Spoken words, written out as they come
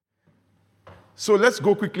So let's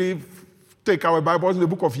go quickly take our Bibles in the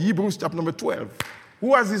book of Hebrews, chapter number 12.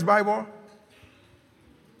 Who has this Bible?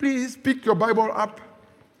 Please pick your Bible up.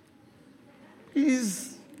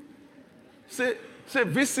 Please say,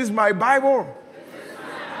 this is my Bible.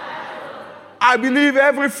 I believe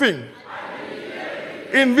everything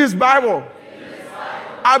in this Bible.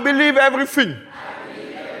 I believe everything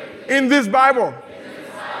in this Bible.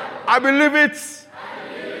 I believe it.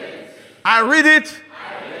 I read it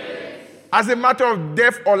as a matter of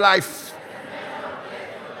death or life.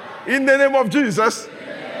 In the name of Jesus,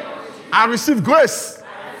 I receive grace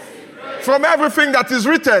from everything that is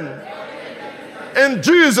written. In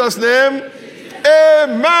Jesus' name,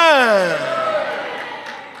 amen.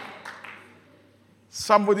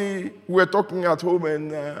 Somebody, we were talking at home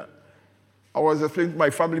and I was explaining to my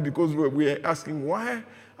family because we were asking, why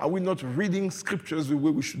are we not reading scriptures the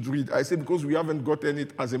way we should read? I said, because we haven't gotten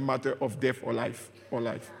it as a matter of death or life.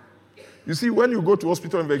 You see, when you go to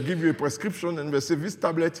hospital and they give you a prescription and they say, this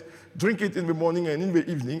tablet, drink it in the morning and in the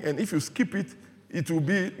evening, and if you skip it, it will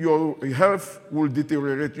be, your health will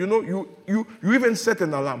deteriorate. You know, you even set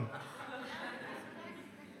an alarm.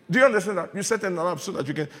 Do you understand that? You set an alarm so that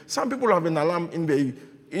you can. Some people have an alarm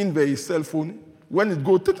in their cell phone. When it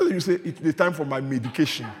goes, you say, it's the time for my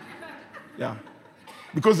medication. Yeah.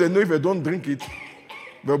 Because they know if they don't drink it,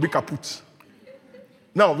 they'll be kaput.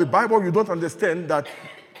 Now, the Bible, you don't understand that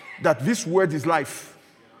this word is life.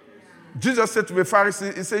 Jesus said to the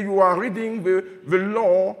Pharisees, he said, you are reading the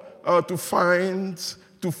law he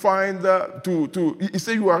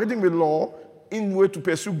said, you are reading the law in way to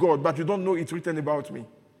pursue God, but you don't know it's written about me.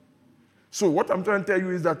 So what I'm trying to tell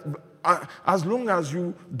you is that as long as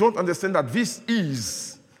you don't understand that this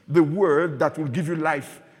is the word that will give you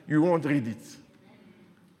life, you won't read it.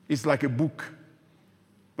 It's like a book.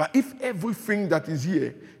 But if everything that is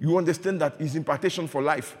here, you understand that is impartation for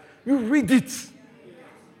life, you read it.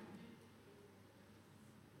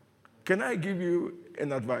 Can I give you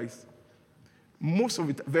an advice? Most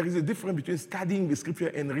of it, there is a difference between studying the scripture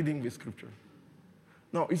and reading the scripture.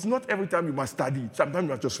 Now, it's not every time you must study it. Sometimes you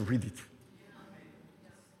must just read it.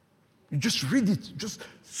 You just read it, just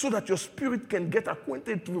so that your spirit can get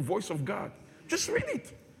acquainted to the voice of God. Just read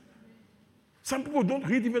it. Some people don't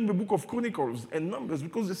read even the book of Chronicles and Numbers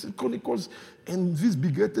because they say Chronicles and this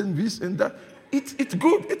begotten this and that. It's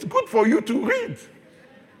good. It's good for you to read.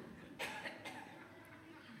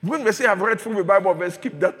 When they say I've read through the Bible, they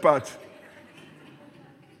skip that part.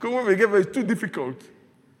 Because when they get it's too difficult,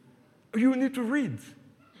 you need to read.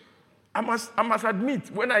 I must admit,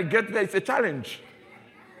 when I get there, it's a challenge.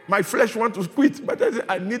 My flesh wants to quit, but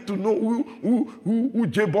I need to know who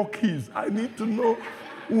Jabbok is. I need to know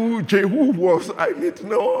who Jehu was. I need to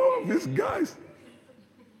know all these guys.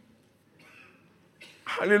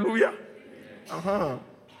 Hallelujah.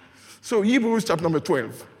 So Hebrews chapter number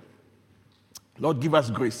 12. Lord, give us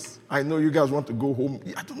grace. I know you guys want to go home.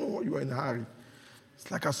 I don't know why you are in a hurry. It's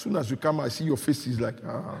like as soon as you come, I see your faces like,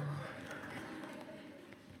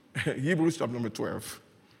 Hebrews chapter number 12.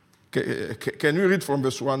 Can we read from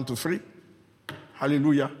verse 1 to 3?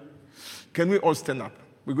 Hallelujah. Can we all stand up?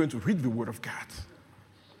 We're going to read the word of God.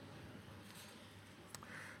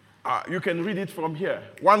 You can read it from here.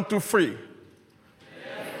 1 to 3.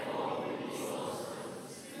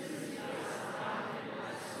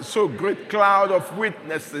 So great cloud of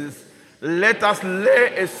witnesses, let us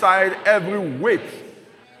lay aside every weight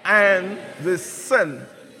and the sin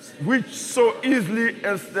which so easily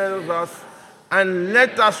ensnares us, and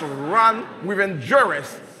let us run with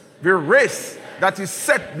endurance the race that is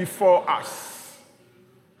set before us,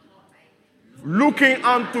 looking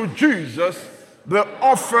unto Jesus, the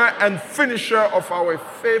author and finisher of our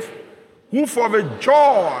faith, who for the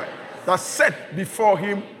joy that set before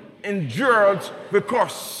him endured the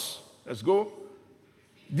cross. Let's go.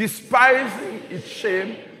 Despising its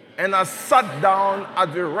shame, and has sat down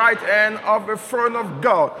at the right hand of the throne of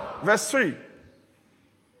God. Verse 3.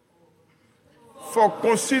 For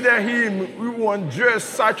consider him who endures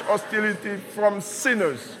such hostility from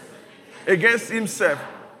sinners against himself,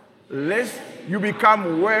 lest you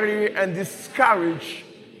become weary and discouraged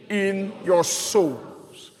in your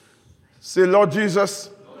souls. Say, Lord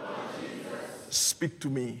Jesus, speak to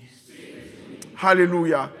me.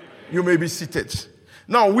 Hallelujah. You may be seated.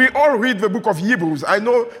 Now, we all read the book of Hebrews. I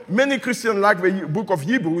know many Christians like the book of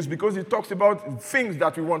Hebrews because it talks about things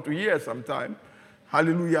that we want to hear sometime.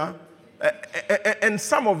 Hallelujah. And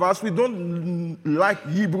some of us, we don't like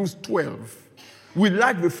Hebrews 12. We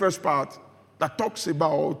like the first part that talks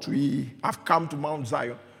about we have come to Mount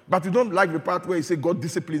Zion. But we don't like the part where he says God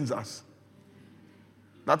disciplines us.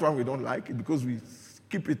 That one we don't like it because we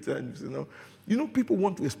skip it. And, people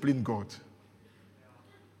want to explain God.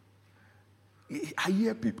 I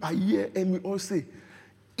hear, and we all say,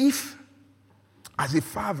 if as a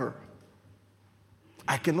father,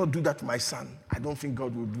 I cannot do that to my son, I don't think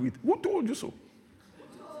God will do it. Who told you so?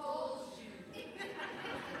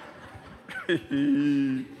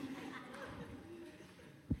 Who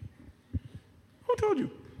told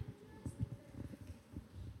you?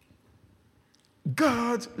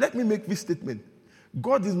 God, let me make this statement.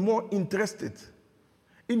 God is more interested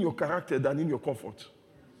in your character than in your comfort.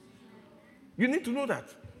 You need to know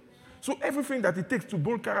that. So everything that it takes to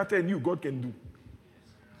build character in you, God can do.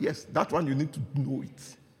 Yes, that one you need to know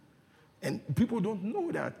it. And people don't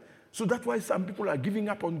know that. So that's why some people are giving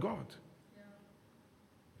up on God.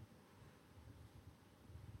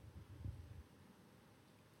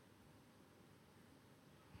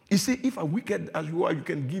 You see, if a wicked as you are, you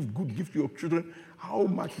can give good gifts to your children, how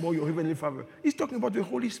much more your Heavenly Father? He's talking about the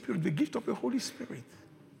Holy Spirit, the gift of the Holy Spirit.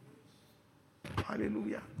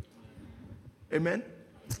 Hallelujah. Amen.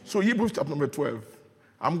 So Hebrews chapter number 12.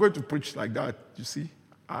 I'm going to preach like that, you see.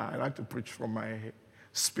 I like to preach from my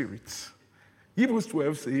spirit. Hebrews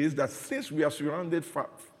 12 says that since we are surrounded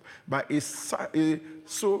by a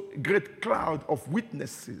so great cloud of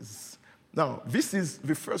witnesses. Now, this is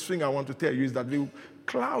the first thing I want to tell you is that the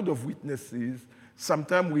cloud of witnesses,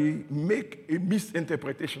 sometimes we make a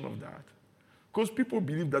misinterpretation of that. Because people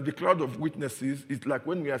believe that the cloud of witnesses is like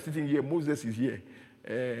when we are sitting here, Moses is here.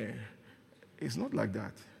 It's not like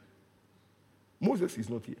that. Moses is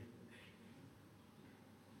not here.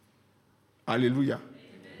 Hallelujah.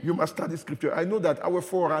 Amen. You must study scripture. I know that our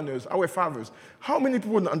forerunners, our fathers, how many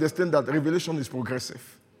people understand that revelation is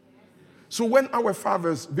progressive? So when our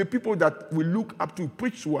fathers, the people that we look up to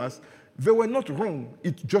preach to us, they were not wrong.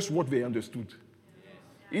 It's just what they understood.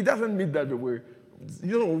 It doesn't mean that they were,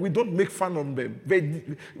 we don't make fun of them.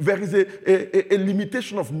 There is a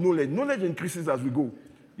limitation of knowledge. Knowledge increases as we go.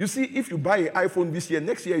 You see, if you buy an iPhone this year,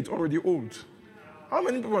 next year it's already old. How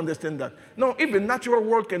many people understand that? Now, if the natural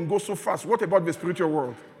world can go so fast, what about the spiritual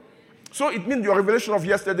world? So it means your revelation of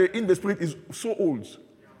yesterday in the spirit is so old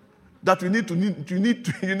that you need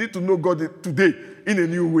to know God today in a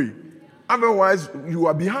new way. Otherwise, you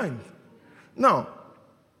are behind. Now,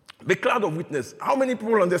 the cloud of witness. How many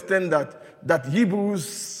people understand that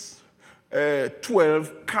Hebrews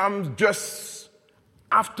 12 comes just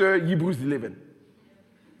after Hebrews 11?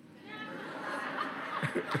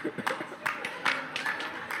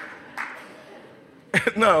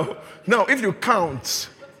 Now, if you count,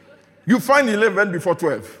 you find 11 before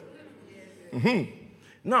 12. Mm-hmm.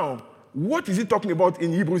 Now, what is he talking about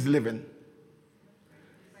in Hebrews 11?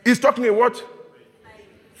 He's talking about what?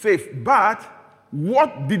 Faith. But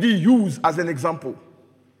what did he use as an example?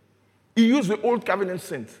 He used the old covenant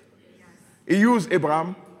saints. He used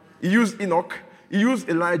Abraham. He used Enoch. He used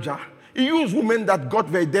Elijah. He used women that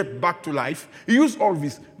got their dead back to life. He used all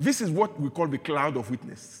this. This is what we call the cloud of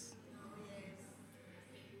witness.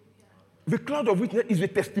 The cloud of witness is the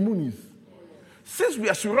testimonies. Since we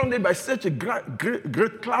are surrounded by such a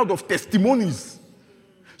great cloud of testimonies,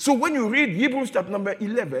 so when you read Hebrews chapter number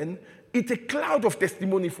 11, it's a cloud of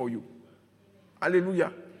testimony for you.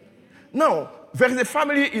 Hallelujah. Now, there is a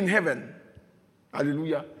family in heaven.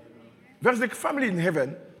 Hallelujah. There is a family in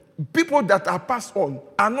heaven. People that are passed on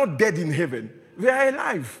are not dead in heaven. They are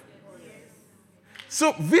alive.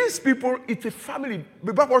 So these people, it's a family.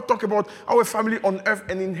 The Bible talks about our family on earth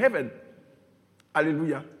and in heaven.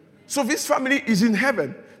 Hallelujah. So this family is in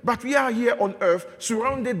heaven, but we are here on earth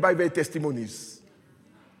surrounded by their testimonies.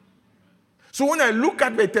 So when I look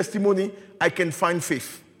at their testimony, I can find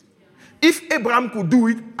faith. If Abraham could do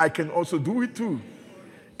it, I can also do it too.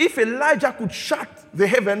 If Elijah could shut the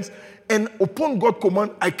heavens and upon God's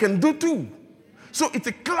command, I can do too. So it's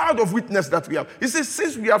a cloud of witness that we have. He says,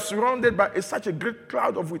 since we are surrounded by such a great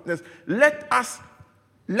cloud of witness, let us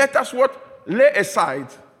what? Lay aside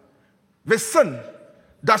the sin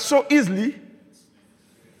that so easily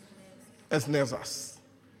ensnares us.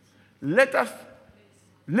 Let us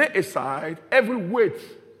lay aside every weight.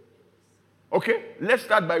 Okay? Let's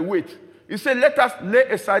start by weight. He said, let us lay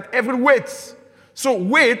aside every weight. So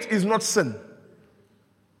weight is not sin.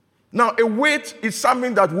 Now, a weight is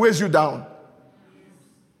something that weighs you down.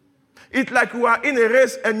 It's like you are in a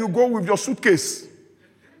race and you go with your suitcase.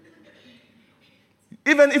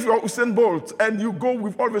 Even if you're Usain Bolt and you go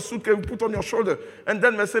with all the suitcase you put on your shoulder, and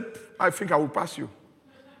then they say, I think I will pass you.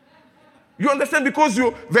 You understand? Because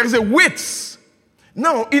there is a weight.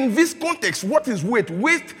 Now, in this context, what is weight?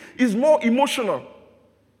 Weight is more emotional.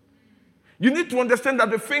 You need to understand that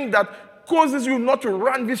the thing that causes you not to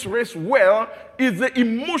run this race well is the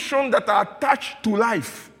emotion that are attached to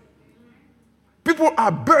life. People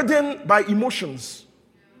are burdened by emotions.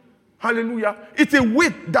 Hallelujah. It's a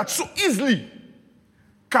weight that so easily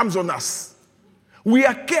comes on us. We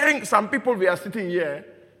are carrying, some people, they are sitting here,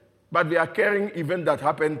 but they are carrying events that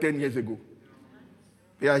happened 10 years ago.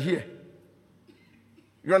 They are here.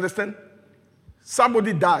 You understand?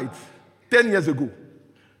 Somebody died 10 years ago.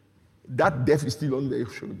 That death is still on their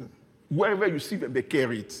shoulder. Wherever you see them, they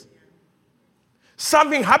carry it.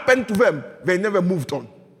 Something happened to them, they never moved on.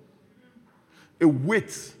 A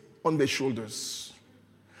weight on their shoulders.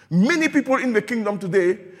 Many people in the kingdom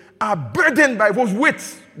today are burdened by those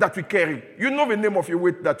weights that we carry. You know the name of your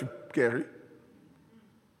weight that you carry.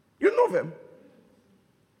 You know them.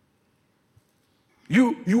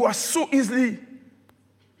 You are so easily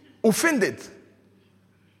offended.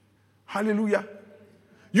 Hallelujah.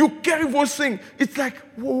 You carry those things. It's like,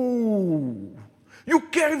 whoa. You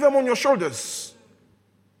carry them on your shoulders.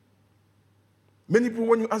 Many people,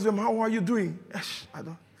 when you ask them, how are you doing? I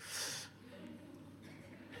don't.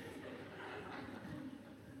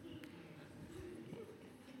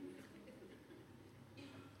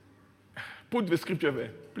 Put the scripture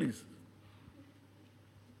there, please.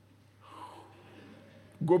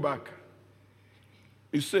 Go back.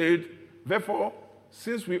 He said, therefore,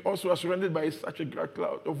 since we also are surrounded by such a great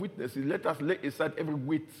cloud of witnesses, let us lay aside every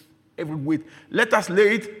weight. Let us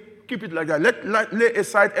lay it, keep it like that. Let lay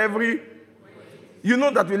aside every weight. You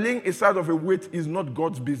know that the laying aside of a weight is not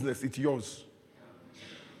God's business, it's yours.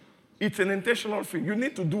 It's an intentional thing. You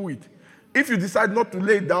need to do it. If you decide not to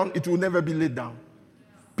lay it down, it will never be laid down.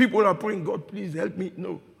 People are praying, God, please help me.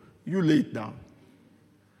 No, you lay it down.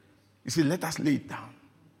 You say, let us lay it down.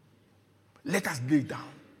 Let us lay it down.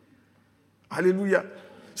 Hallelujah.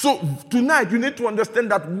 So tonight, you need to understand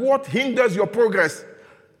that what hinders your progress,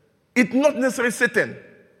 it's not necessarily Satan.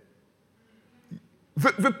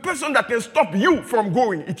 The person that can stop you from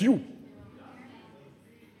going, it's you.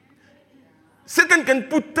 Satan can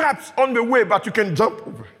put traps on the way, but you can jump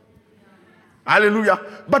over. Hallelujah.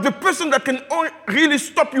 But the person that can really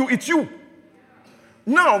stop you, it's you.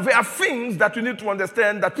 Now, there are things that you need to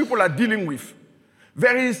understand that people are dealing with.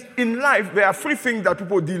 In life, there are three things that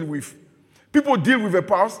people deal with. People deal with the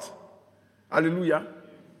past. Hallelujah.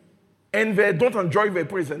 And they don't enjoy their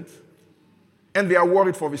present. And they are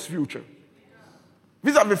worried for this future.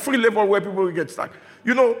 These are the three levels where people get stuck.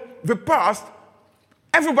 You know, the past,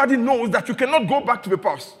 everybody knows that you cannot go back to the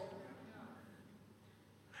past.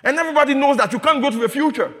 And everybody knows that you can't go to the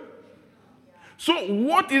future. So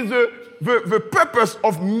what is the purpose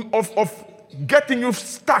of getting you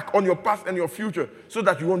stuck on your past and your future so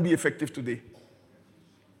that you won't be effective today?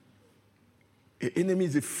 The enemy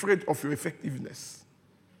is afraid of your effectiveness.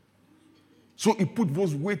 So he put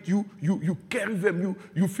those weight, you carry them,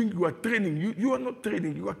 you think you are training. You are not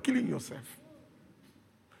training, you are killing yourself.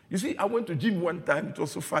 You see, I went to gym one time, it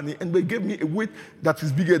was so funny, and they gave me a weight that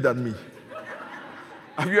is bigger than me.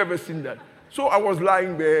 Have you ever seen that? So I was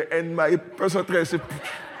lying there, and my personal trainer said,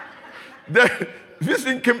 this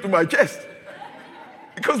thing came to my chest.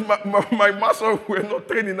 Because my muscles were not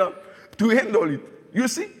trained enough to handle it. You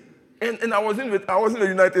see? And I was in the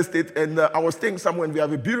United States, and I was staying somewhere, and we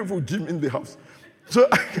have a beautiful gym in the house. So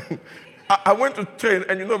I went to train,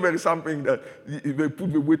 and you know there is something that they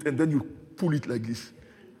put the weight, and then you pull it like this.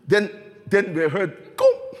 Then they heard, go!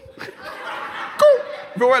 Go!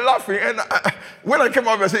 They were laughing, and when I came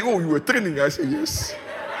out, they said, oh, you were training? I said, yes.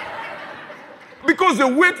 Because the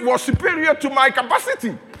weight was superior to my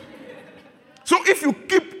capacity. So if you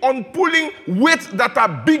keep on pulling weights that are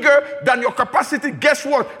bigger than your capacity, guess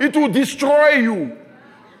what? It will destroy you.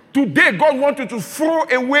 Today, God wants you to throw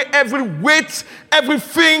away every weight,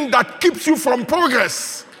 everything that keeps you from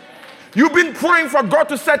progress. You've been praying for God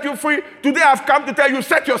to set you free. Today, I've come to tell you,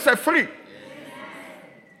 set yourself free.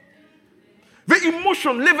 The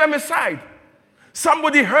emotion, leave them aside.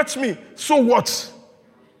 Somebody hurts me, so what?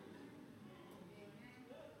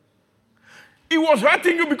 He was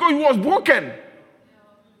hurting you because he was broken.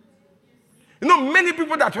 You know, many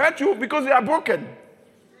people that hurt you because they are broken.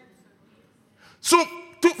 So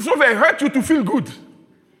they hurt you to feel good.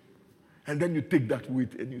 And then you take that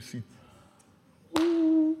weight and you sit.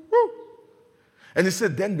 Ooh, ooh. And he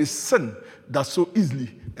said, then the sin that so easily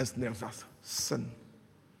ensnares us. Sin.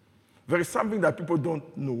 There is something that people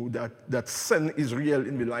don't know, that sin is real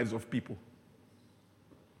in the lives of people.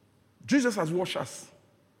 Jesus has washed us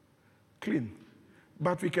clean.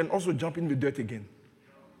 But we can also jump in the dirt again.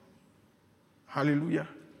 Hallelujah.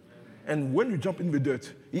 And when you jump in the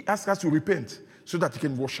dirt, he asks us to repent so that he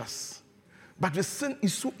can wash us. But the sin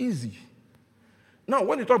is so easy. Now,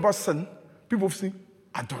 when you talk about sin, people say,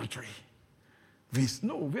 adultery. This.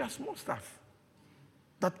 No, they are small stuff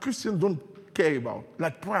that Christians don't care about,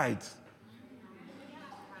 like pride.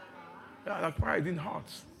 Yeah, like pride in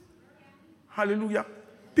hearts. Hallelujah.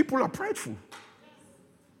 People are prideful.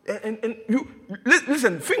 And you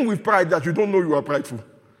listen, think with pride that you don't know you are prideful.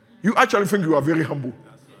 You actually think you are very humble.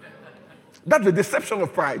 That's the deception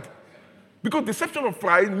of pride. Because deception of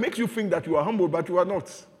pride makes you think that you are humble, but you are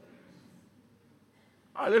not.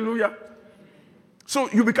 Hallelujah. So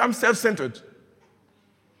you become self-centered.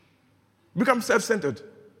 Become self-centered.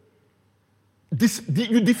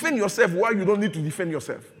 You defend yourself while you don't need to defend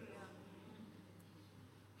yourself.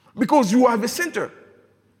 Because you are the center.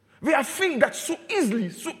 There are things that so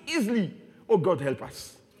easily, oh God help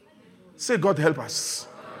us. Say God help us.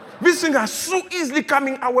 These things are so easily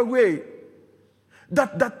coming our way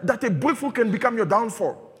that a breakthrough can become your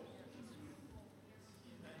downfall.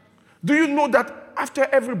 Do you know that after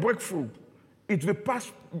every breakthrough, it's the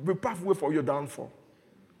pathway for your downfall?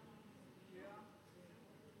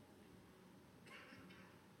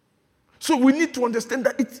 So we need to understand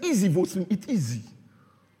that it's easy, voting. It's easy.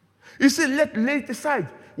 He said, lay it aside.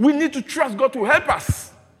 We need to trust God to help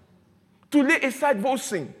us to lay aside those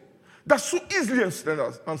things that so easily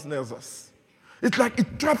ensnares us. It's like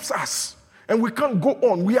it traps us, and we can't go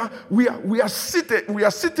on. We are sitting,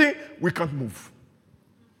 we can't move.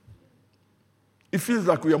 It feels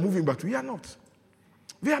like we are moving, but we are not.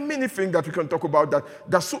 There are many things that we can talk about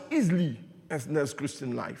that so easily ensnares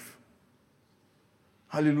Christian life.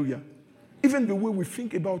 Hallelujah. Even the way we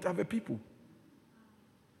think about other people.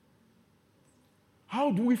 How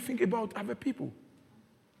do we think about other people?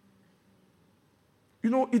 You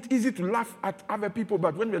know, it's easy to laugh at other people,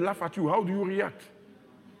 but when they laugh at you, how do you react?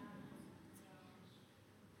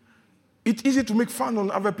 It's easy to make fun on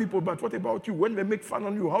other people, but what about you? When they make fun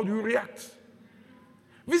on you, how do you react?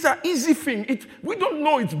 These are easy things. We don't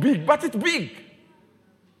know it's big, but it's big.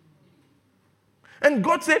 And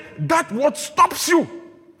God said, that's what stops you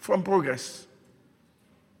from progress.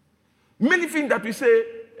 Many things that we say,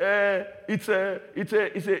 if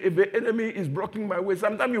the enemy is blocking my way,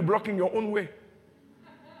 sometimes you're blocking your own way.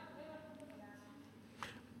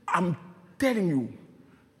 I'm telling you,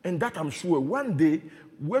 and that I'm sure, one day,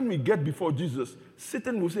 when we get before Jesus,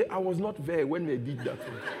 Satan will say, I was not there when they did that.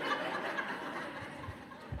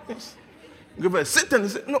 Yes. Satan will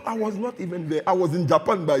say, no, I was not even there. I was in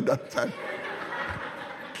Japan by that time.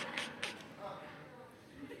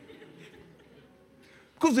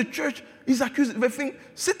 Because the church is accused. They think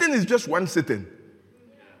Satan is just one Satan.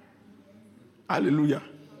 Hallelujah.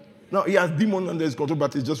 Now, he has demons under his control,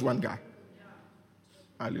 but he's just one guy.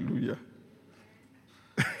 Hallelujah.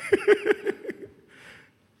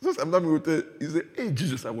 So sometimes we will tell, he say, hey,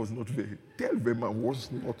 Jesus, I was not there. Tell them I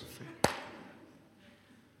was not there.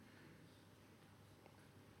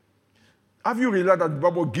 Have you realized that the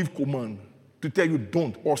Bible gives command to tell you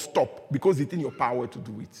don't or stop because it's in your power to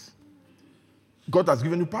do it? God has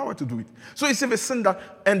given you power to do it. So he said, send that.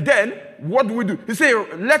 And then, what do we do? He said,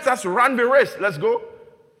 let us run the race. Let's go.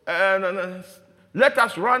 Let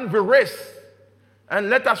us run the race. And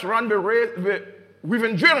let us run the race with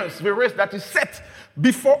endurance, the race that is set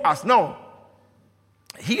before us. Now,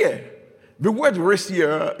 here, the word race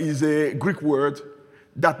here is a Greek word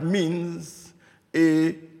that means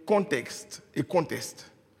a contest.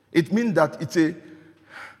 It means that it's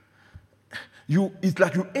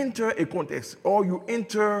like you enter a contest or you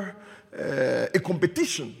enter a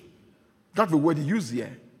competition. That's the word he used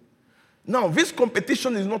here. Now, this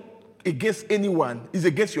competition is not against anyone. It's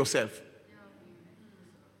against yourself.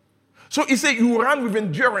 So he said you run with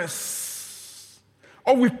endurance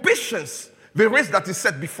or with patience the race that is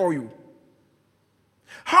set before you.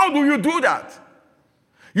 How do you do that?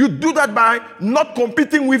 You do that by not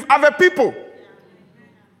competing with other people.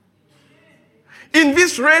 In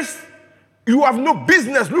this race, you have no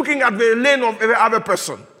business looking at the lane of every other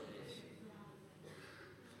person.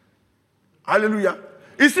 Hallelujah.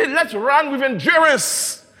 He said, let's run with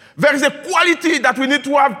endurance. There is a quality that we need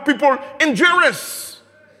to have, people, endurance.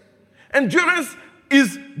 Endurance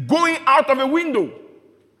is going out of a window.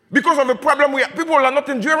 Because of the problem people are not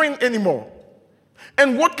enduring anymore.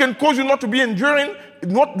 And what can cause you not to be enduring,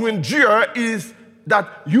 not to endure, is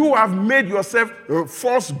that you have made yourself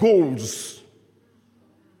false goals.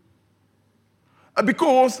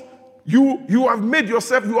 Because you have made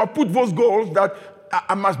yourself, you have put those goals that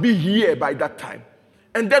I must be here by that time.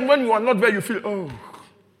 And then when you are not there, you feel, oh.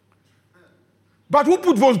 But who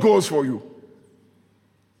put those goals for you?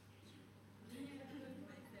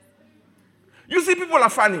 You see, people are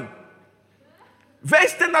funny. They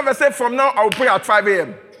stand up and say, from now, I will pray at 5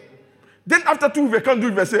 a.m. Then after 2, they can't do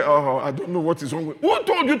it. They say, oh, I don't know what is wrong with you. Who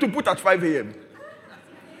told you to put at 5 a.m.?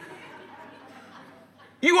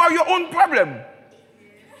 You are your own problem.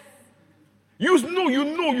 You know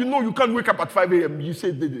you can't wake up at 5 a.m. You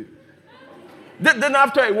say, Dede. Then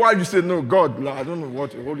after a while, you say, no, God, I don't know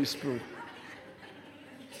what, the Holy Spirit.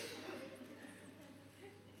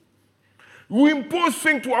 We impose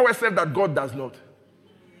things to ourselves that God does not.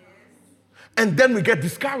 And then we get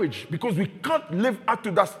discouraged because we can't live up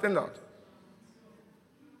to that standard.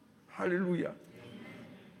 Hallelujah.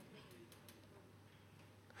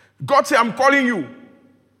 God said, I'm calling you.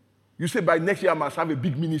 You say, by next year, I must have a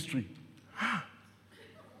big ministry.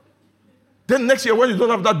 Then next year, when you don't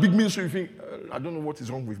have that big ministry, you think, I don't know what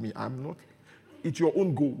is wrong with me. I'm not. It's your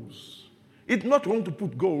own goals. It's not wrong to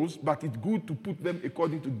put goals, but it's good to put them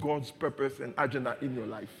according to God's purpose and agenda in your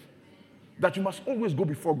life. That you must always go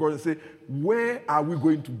before God and say, where are we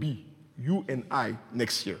going to be, you and I,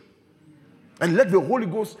 next year? And let the Holy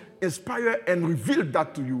Ghost inspire and reveal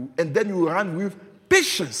that to you, and then you run with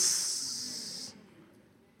patience.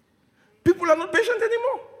 People are not patient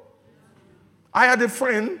anymore. I had a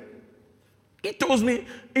friend, he told me,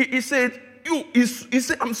 he said,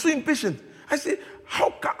 I'm so impatient. I said,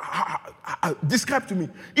 describe to me.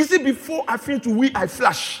 He said, before I finish to wee, I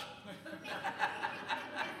flash.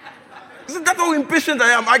 He said, that's how impatient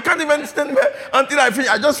I am. I can't even stand there until I finish.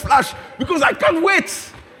 I just flash because I can't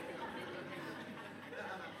wait.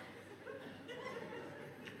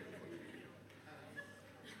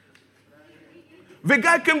 The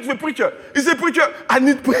guy came to the preacher. He said, preacher, I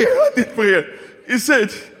need prayer. He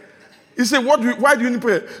said, why do you need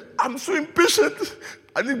prayer? I'm so impatient.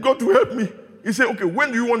 I need God to help me. He said, okay,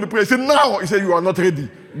 when do you want the prayer? He said, now. He said, you are not ready.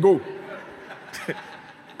 Go.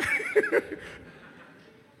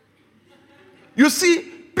 You see,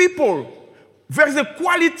 people, there is a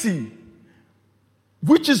quality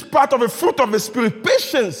which is part of a fruit of the Spirit.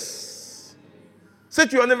 Patience. Say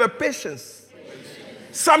to your neighbor, patience.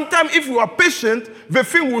 Sometimes if you are patient, the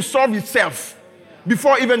thing will solve itself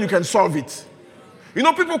before even you can solve it. You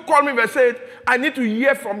know, people call me, they say, I need to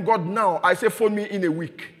hear from God now. I say, phone me in a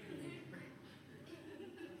week.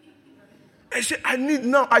 I say, I need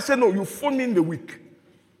now. I say, no, you phone me in the week.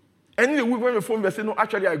 And in the week when you phone me, they say, no,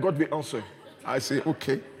 actually, I got the answer. I say,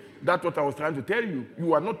 okay, that's what I was trying to tell you.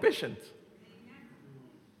 You are not patient.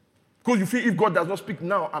 Because you feel if God does not speak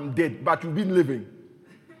now, I'm dead. But you've been living.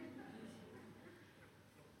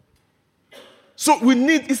 So we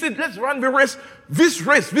need, he said, let's run the race. This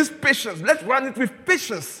patience, let's run it with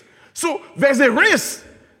patience. So there's a race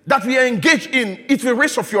that we are engaged in. It's the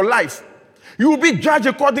race of your life. You will be judged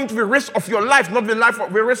according to the race of your life, not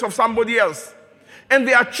the race of somebody else. And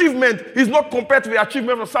the achievement is not compared to the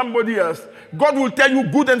achievement of somebody else. God will tell you,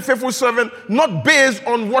 good and faithful servant, not based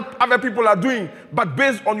on what other people are doing, but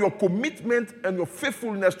based on your commitment and your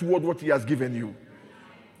faithfulness toward what he has given you.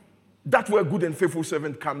 That's where good and faithful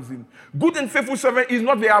servant comes in. Good and faithful servant is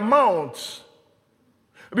not the amount.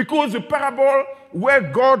 Because the parable where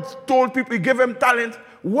God told people he gave them talent,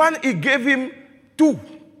 one he gave him 2,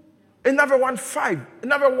 another one 5,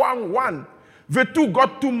 another one 1. The 2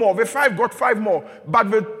 got 2 more, the 5 got 5 more. But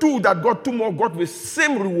the 2 that got 2 more got the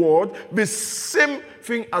same reward, the same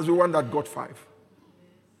thing as the one that got 5.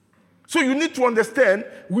 So you need to understand,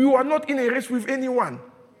 we are not in a race with anyone.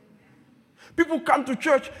 People come to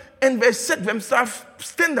church and they set themselves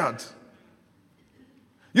standards.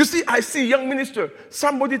 You see, I see young minister.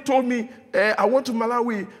 Somebody told me, I want to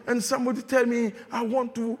Malawi, and somebody tell me, I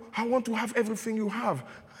want to have everything you have.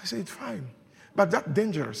 I say, it's fine. But that's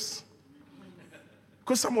dangerous.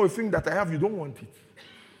 Because some of the things that I have, you don't want it.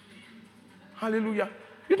 Hallelujah.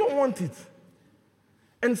 You don't want it.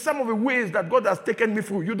 And some of the ways that God has taken me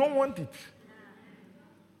through, you don't want it.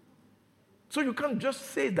 So you can't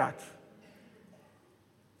just say that.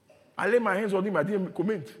 I lay my hands on him, I didn't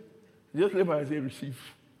comment. Just lay my hands and receive.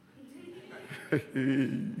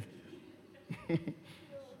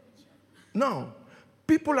 No,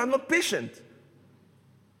 people are not patient.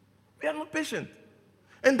 They are not patient.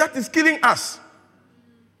 And that is killing us.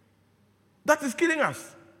 That is killing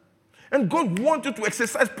us. And God wants you to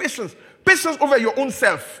exercise patience. Patience over your own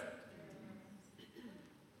self.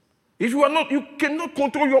 If you cannot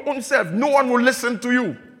control your own self, no one will listen to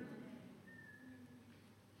you.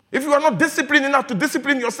 If you are not disciplined enough to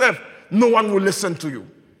discipline yourself, no one will listen to you.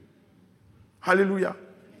 Hallelujah.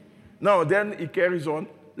 Now, then he carries on.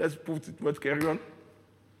 Let's carry on.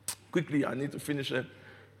 Quickly, I need to finish it.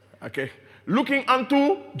 Okay. Looking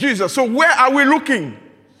unto Jesus. So where are we looking?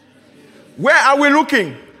 Where are we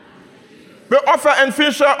looking? The author and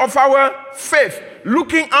finisher of our faith.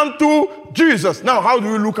 Looking unto Jesus. Now, how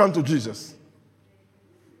do we look unto Jesus?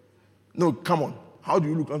 No, come on. How do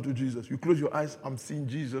you look unto Jesus? You close your eyes, I'm seeing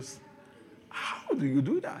Jesus. How do you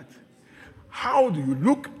do that? How do you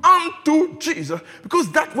look unto Jesus?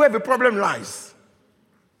 Because that's where the problem lies.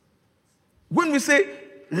 When we say,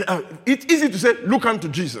 it's easy to say, look unto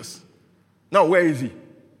Jesus. Now, where is he?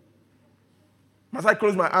 As I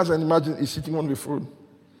close my eyes and imagine he's sitting on the throne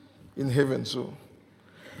in heaven. So,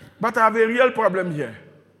 but I have a real problem here.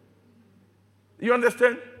 You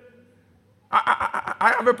understand?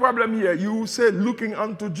 I have a problem here. You say looking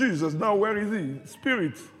unto Jesus. Now, where is he?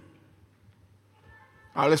 Spirit.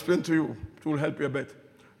 I'll explain to you. It will help you a bit.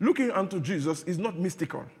 Looking unto Jesus is not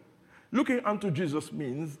mystical. Looking unto Jesus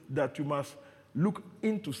means that you must look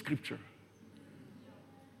into Scripture.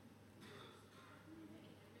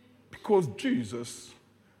 Because Jesus,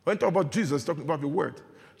 when I talk about Jesus, talking about the Word.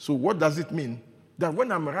 So what does it mean? That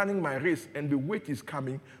when I'm running my race and the weight is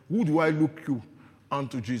coming, who do I look to?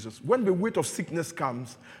 Unto Jesus. When the weight of sickness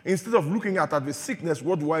comes, instead of looking at the sickness,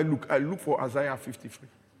 what do I look? I look for Isaiah 53.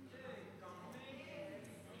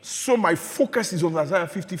 So my focus is on Isaiah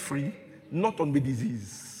 53, not on the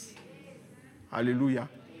disease. Hallelujah.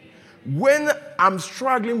 When I'm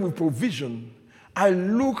struggling with provision, I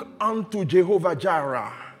look unto Jehovah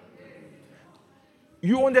Jireh.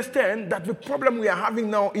 You understand that the problem we are having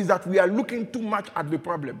now is that we are looking too much at the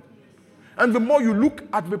problem. And the more you look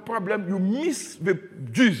at the problem, you miss the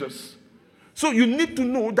Jesus. So you need to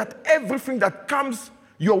know that everything that comes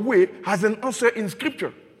your way has an answer in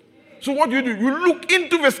Scripture. So what do? You look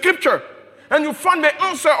into the Scripture and you find the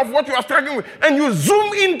answer of what you are struggling with and you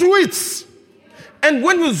zoom into it. And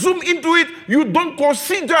when you zoom into it, you don't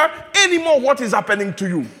consider anymore what is happening to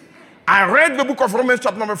you. I read the book of Romans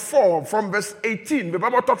chapter number 4 from verse 18. The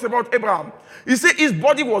Bible talks about Abraham. He said his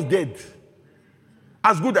body was dead.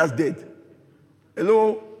 As good as dead.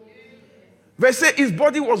 Hello? They say his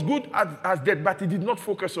body was good as dead, but he did not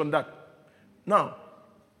focus on that. Now,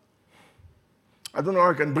 I don't know how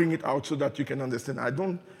I can bring it out so that you can understand. I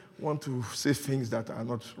don't want to say things that are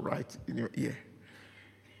not right in your ear.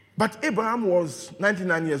 But Abraham was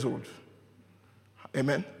 99 years old.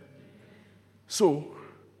 Amen? So,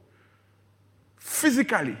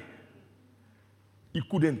 physically, he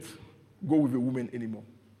couldn't go with a woman anymore.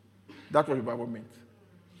 That's what the Bible meant.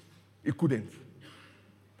 He couldn't.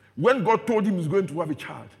 When God told him he was going to have a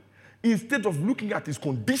child, instead of looking at his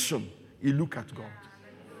condition, he looked at God.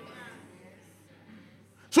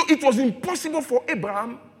 So it was impossible for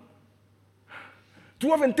Abraham to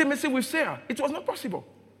have intimacy with Sarah. It was not possible.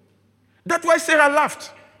 That's why Sarah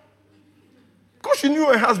laughed. Because she knew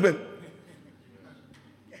her husband.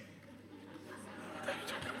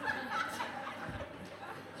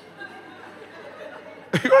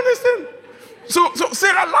 You understand? So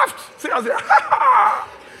Sarah laughed. Sarah said, ha ha.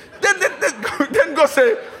 Then God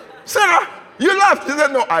said, Sarah, you laughed. She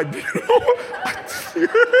said, no, I didn't.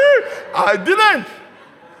 I didn't.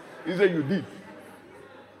 He said, you did.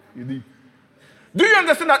 You did. Do you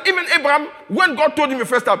understand that even Abraham, when God told him the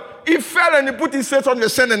first time, he fell and he put his face on the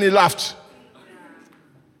sand and he laughed.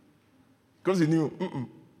 Because he knew.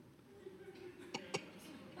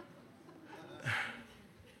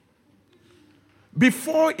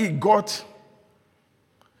 Before he got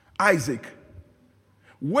Isaac,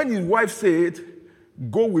 when his wife said,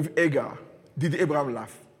 go with Hagar, did Abraham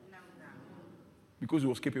laugh? No. Because he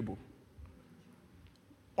was capable.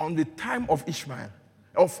 On the time of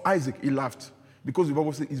Isaac, he laughed. Because the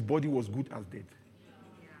Bible says his body was good as dead.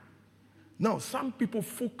 Yeah. Now, some people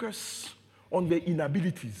focus on their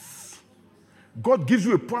inabilities. God gives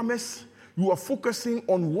you a promise. You are focusing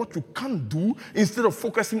on what you can't do instead of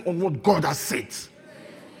focusing on what God has said.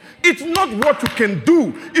 It's not what you can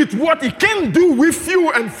do. It's what he can do with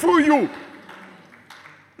you and through you.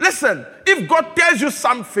 Listen, if God tells you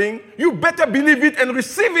something, you better believe it and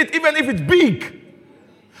receive it even if it's big.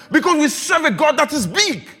 Because we serve a God that is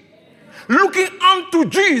big. Looking unto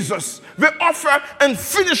Jesus, the author and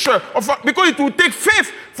finisher of our, because it will take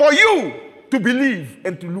faith for you to believe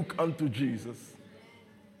and to look unto Jesus.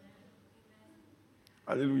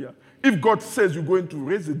 Hallelujah. If God says you're going to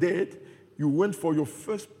raise the dead, you went for your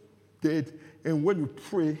first dead, and when you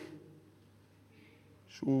pray,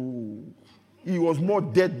 so he was more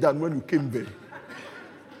dead than when you came there.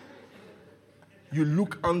 You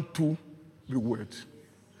look unto the word.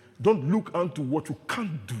 Don't look unto what you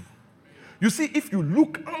can't do. You see, if you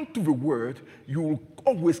look unto the word, you will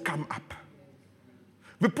always come up.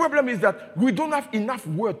 The problem is that we don't have enough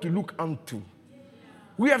word to look unto.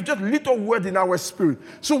 We have just little word in our spirit.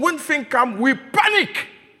 So when things come, we panic.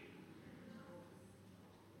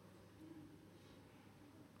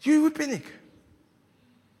 You will panic.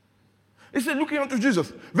 He said, looking unto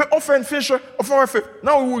Jesus, the author and finisher of our faith.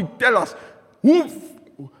 Now he will tell us, who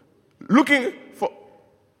looking for,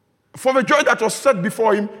 For the joy that was set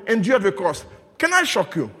before him, endured the cross. Can I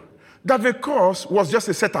shock you? That the cross was just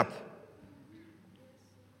a setup.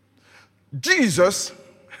 Jesus,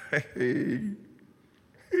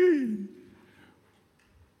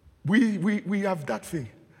 we have that thing.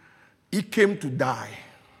 He came to die.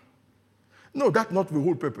 No, that's not the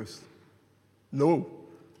whole purpose. No.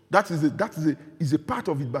 That is a part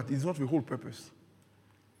of it, but it's not the whole purpose.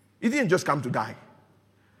 He didn't just come to die.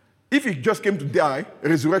 If he just came to die,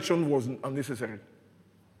 resurrection was unnecessary.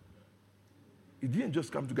 He didn't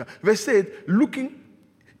just come to die. They said,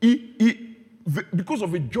 because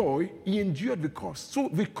of the joy, he endured the cross. So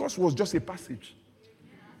the cross was just a passage.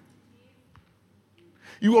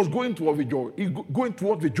 He was going toward the joy. Going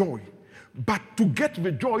toward the joy. But to get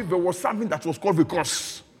the joy, there was something that was called the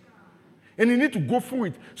cross. And he needed to go through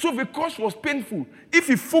it. So the cross was painful. If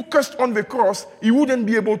he focused on the cross, he wouldn't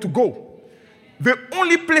be able to go. The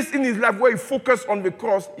only place in his life where he focused on the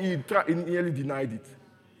cross, he nearly denied it.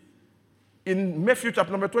 In Matthew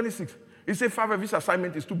chapter number 26, he said, Father, this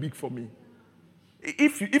assignment is too big for me.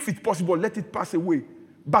 If it's possible, let it pass away.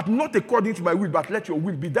 But not according to my will, but let your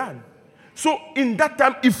will be done. So in that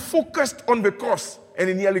time, he focused on the cross and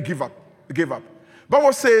he nearly gave up.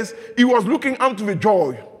 Bible says he was looking unto the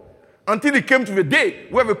joy until he came to the day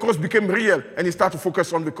where the cross became real and he started to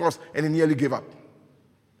focus on the cross and he nearly gave up.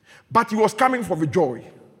 But he was coming for the joy.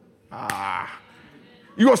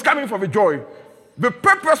 He was coming for the joy. The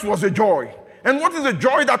purpose was the joy. And what is the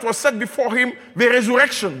joy that was set before him? The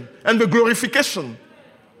resurrection and the glorification.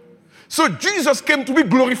 So Jesus came to be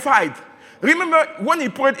glorified. Remember, when he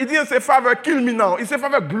prayed, he didn't say, Father, kill me now. He said,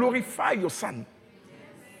 Father, glorify your son.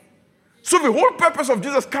 So the whole purpose of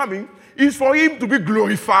Jesus coming is for him to be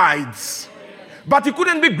glorified. But he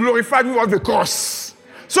couldn't be glorified without the cross.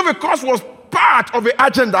 So the cross was part of the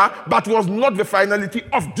agenda, but was not the finality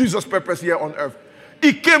of Jesus' purpose here on earth.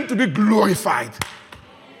 He came to be glorified.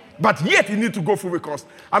 But yet he needs to go through the cross.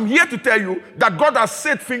 I'm here to tell you that God has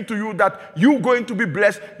said things to you that you're going to be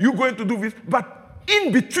blessed, you're going to do this, but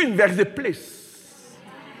in between there is a place.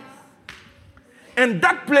 And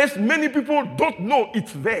that place, many people don't know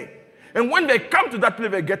it's there. And when they come to that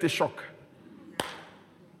place, they get a shock.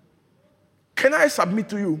 Can I submit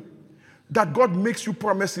to you that God makes you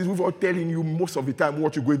promises without telling you most of the time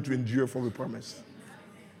what you're going to endure for the promise?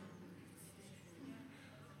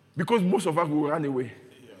 Because most of us will run away.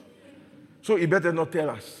 So he better not tell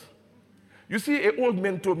us. You see, an old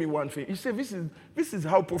man told me one thing. He said, this is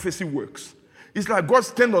how prophecy works. It's like God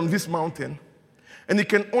stands on this mountain, and he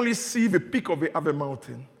can only see the peak of the other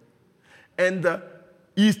mountain. And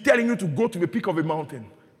he's telling you to go to the peak of the mountain.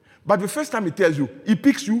 But the first time he tells you, he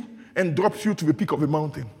picks you and drops you to the peak of the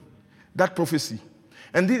mountain. That prophecy.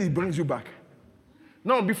 And then he brings you back.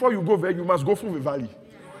 Now, before you go there, you must go through the valley.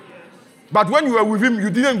 But when you were with him, you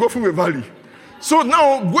didn't go through the valley. So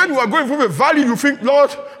now, when you are going through the valley, you think, Lord,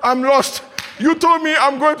 I'm lost. You told me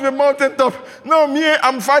I'm going to the mountaintop. Now,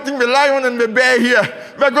 I'm fighting the lion and the bear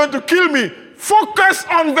here. They're going to kill me. Focus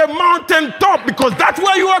on the mountaintop because that's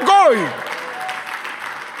where you are going.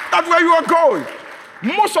 That's where you are going.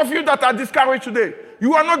 Most of you that are discouraged today,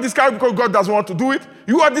 you are not discouraged because God doesn't want to do it.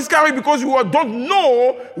 You are discouraged because you don't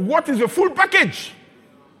know what is the full package.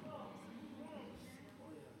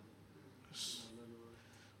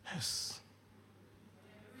 Yes.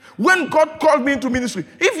 When God called me into ministry,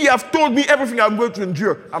 if he had told me everything I'm going to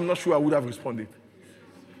endure, I'm not sure I would have responded.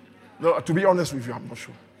 No, to be honest with you, I'm not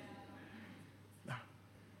sure. No.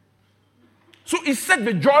 So he set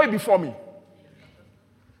the joy before me.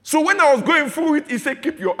 So when I was going through it, he said,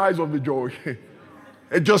 keep your eyes on the joy.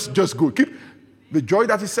 And just go. Keep the joy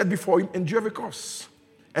that he set before him, endure the cross.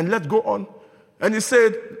 And let's go on. And he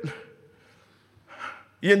said,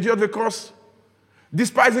 he endured the cross,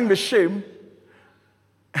 despising the shame.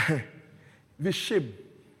 The shame.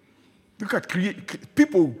 Look at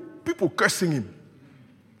people cursing him,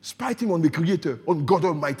 spiting on the Creator, on God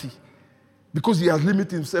Almighty, because he has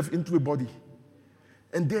limited himself into a body.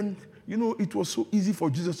 And then, it was so easy for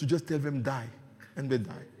Jesus to just tell them, die. And they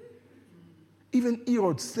died. Even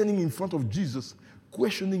Herod, standing in front of Jesus,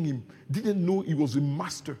 questioning him, didn't know he was the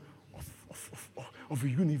master of the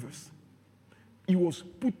universe. He was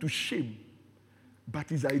put to shame. But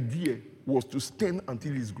his idea was to stand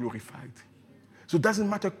until he's glorified. So it doesn't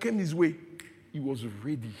matter, came his way. He was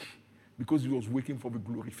ready because he was waiting for the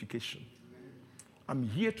glorification. I'm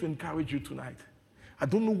here to encourage you tonight. I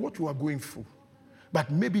don't know what you are going through, but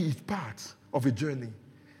maybe it's part of a journey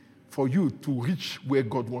for you to reach where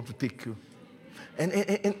God wants to take you. And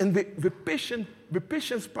the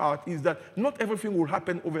patience part is that not everything will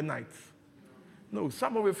happen overnight. No,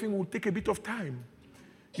 some of the things will take a bit of time.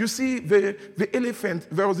 You see, the elephant,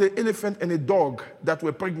 there was an elephant and a dog that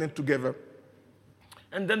were pregnant together.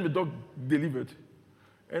 And then the dog delivered.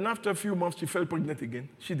 And after a few months, she fell pregnant again.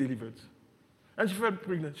 She delivered. And she fell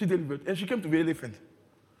pregnant. She delivered. And she came to the elephant.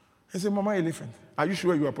 And said, Mama elephant, are you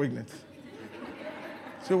sure you are pregnant?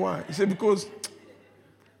 I said, why? He said, because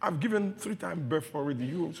I've given 3 times birth already.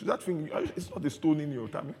 So that thing, it's not a stone in your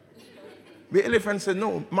tummy. The elephant said,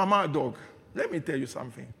 no, Mama dog, let me tell you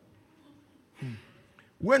something.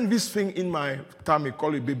 When this thing in my tummy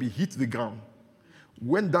called a baby hit the ground,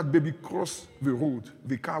 when that baby cross the road,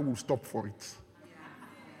 the car will stop for it.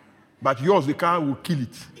 But yours, the car will kill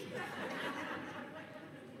it.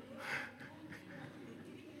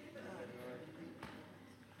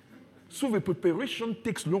 So the preparation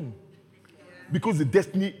takes long because the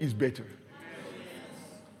destiny is better.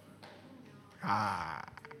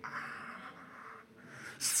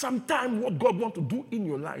 Sometimes what God wants to do in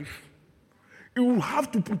your life, He will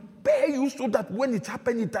have to prepare you so that when it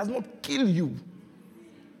happens, it does not kill you.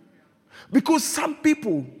 Because some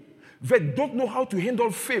people, they don't know how to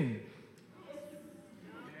handle fame.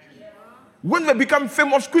 When they become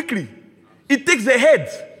famous quickly, it takes their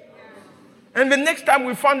head. And the next time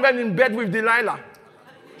we found them in bed with Delilah.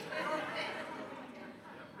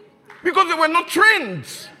 Because they were not trained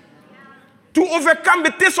to overcome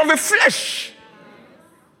the taste of the flesh.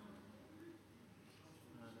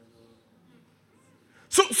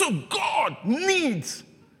 So God needs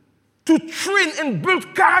to train and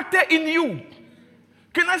build character in you.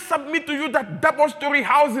 Can I submit to you that double-story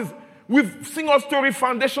houses with single-story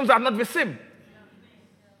foundations are not the same?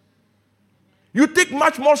 You take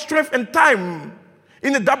much more strength and time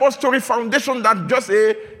in a double-story foundation than just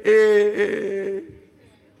a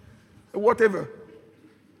whatever.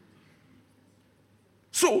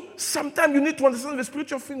 So sometimes you need to understand the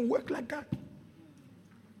spiritual thing work like that.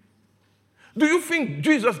 Do you think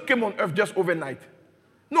Jesus came on earth just overnight?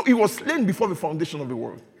 No, he was slain before the foundation of the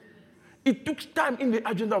world. It took time in the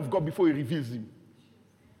agenda of God before he reveals him.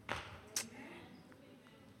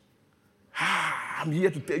 I'm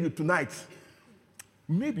here to tell you tonight.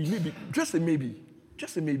 Maybe, just maybe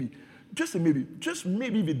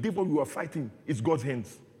the devil you are fighting is God's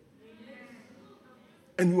hands.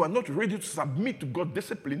 And you are not ready to submit to God's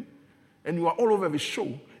discipline, and you are all over the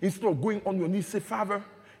show. Instead of going on your knees, say, Father,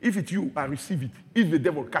 if it's you, I receive it. If the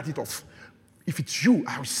devil cut it off, if it's you,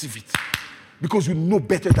 I receive it. Because you know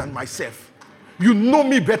better than myself. You know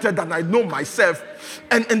me better than I know myself.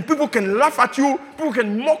 And people can laugh at you. People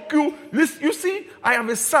can mock you. Listen, you see, I have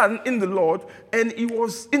a son in the Lord, and he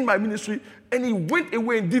was in my ministry, and he went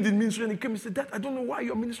away and did the ministry, and he came and said, Dad, I don't know why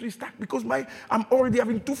your ministry is stuck, because I'm already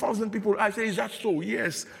having 2,000 people. I say, is that so?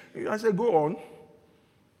 Yes. I said, go on.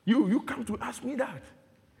 You come to ask me that.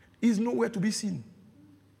 He's nowhere to be seen.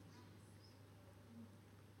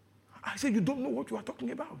 I said, you don't know what you are talking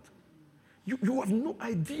about. You have no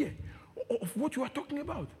idea of what you are talking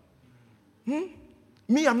about.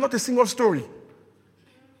 Me, I'm not a single story.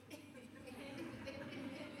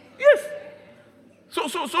 Yes.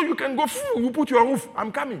 So you can go, you put your roof,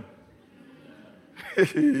 I'm coming.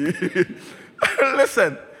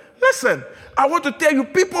 Listen. I want to tell you,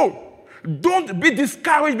 people, don't be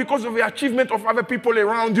discouraged because of the achievement of other people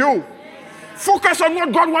around you. Focus on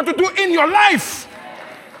what God wants to do in your life.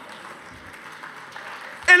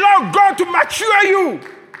 Allow God to mature you.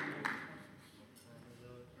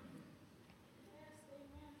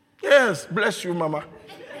 Yes, bless you, Mama.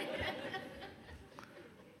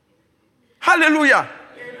 Hallelujah.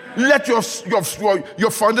 Let your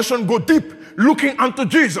foundation go deep, looking unto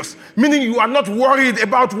Jesus. Meaning you are not worried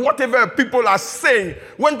about whatever people are saying.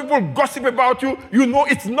 When people gossip about you, you know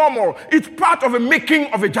it's normal. It's part of the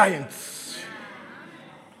making of a giant.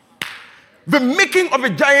 The making of a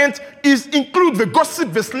giant includes the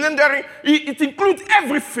gossip, the slandering. It includes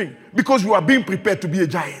everything because you are being prepared to be a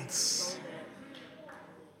giant.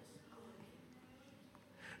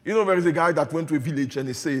 You know, there is a guy that went to a village and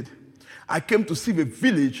he said, I came to see the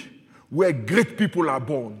village where great people are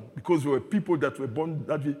born, because there were people that were born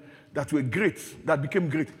that were great, that became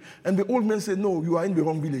great. And the old man said, no, you are in the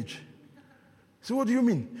wrong village. So what do you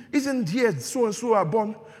mean? Isn't here so and so are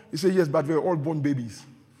born? He said, yes, but they're all born babies.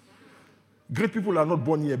 Great people are not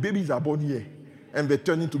born here. Babies are born here. And they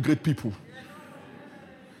turn into great people.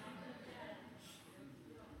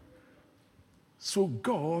 So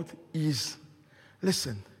God is,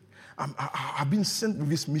 listen, I've been sent with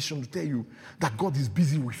this mission to tell you that God is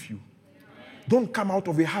busy with you. Don't come out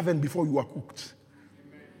of a heaven before you are cooked.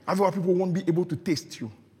 Otherwise, people won't be able to taste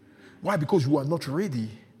you. Why? Because you are not ready.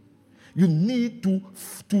 You need to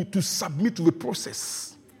submit to the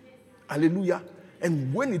process. Hallelujah.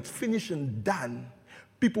 And when it's finished and done,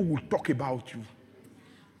 People will talk about you.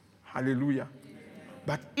 Hallelujah.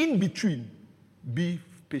 But in between, be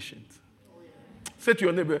patient. Say to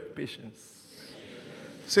your neighbor, patience.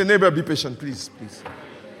 Say, neighbor, be patient, please.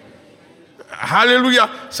 Hallelujah.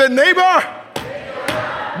 Say, neighbor,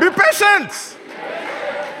 be patient.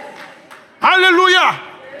 Hallelujah.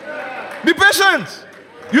 Be patient.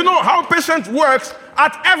 You know how patience works?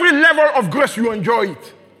 At every level of grace, you enjoy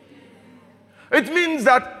it. It means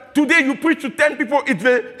that today you preach to 10 people,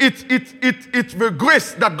 it's the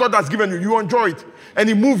grace that God has given you. You enjoy it. And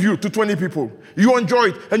He moves you to 20 people. You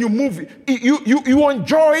enjoy it. And you move it. You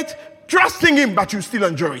enjoy it, trusting Him, but you still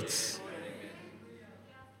enjoy it.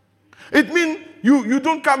 It means you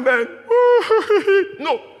don't come there.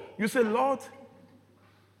 No. You say, Lord,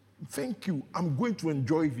 thank you. I'm going to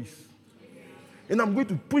enjoy this. And I'm going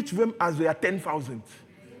to preach them as they are 10,000.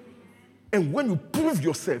 And when you prove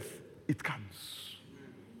yourself, it comes.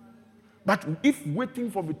 But if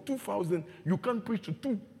waiting for the 2,000, you can't preach to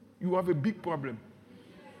 2, you have a big problem.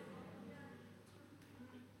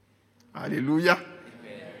 Hallelujah.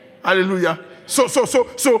 Amen. Hallelujah.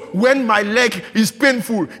 So when my leg is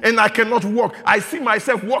painful and I cannot walk, I see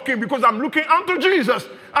myself walking because I'm looking unto Jesus.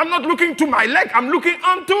 I'm not looking to my leg. I'm looking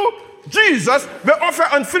unto Jesus, the author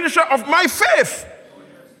and finisher of my faith.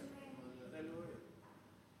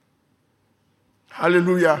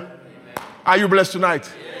 Hallelujah. Amen. Are you blessed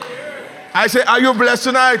tonight? I say, are you blessed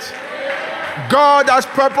tonight? God has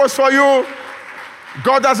purpose for you.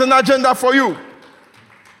 God has an agenda for you.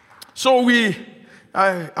 So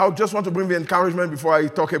I just want to bring the encouragement before I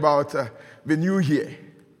talk about the new year.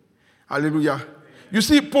 Hallelujah. You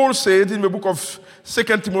see, Paul said in the book of 2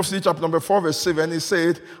 Timothy chapter number 4, verse 7, he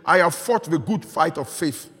said, I have fought the good fight of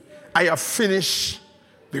faith. I have finished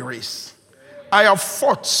the race. I have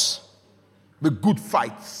fought the good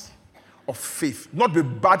fight of faith. Not the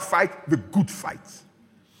bad fight, the good fight.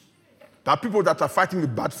 There are people that are fighting the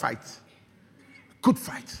bad fight. Good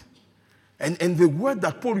fight. And the word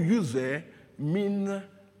that Paul used there means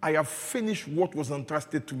I have finished what was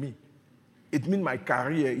entrusted to me. It means my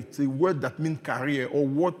career. It's a word that means career or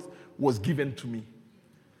what was given to me.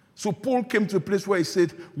 So Paul came to a place where he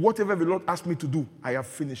said, whatever the Lord asked me to do, I have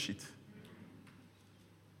finished it.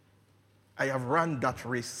 I have run that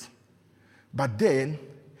race. But then,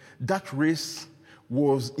 that race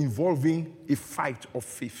was involving a fight of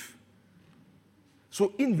faith.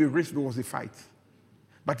 So in the race, there was a fight.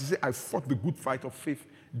 But he said, I fought the good fight of faith.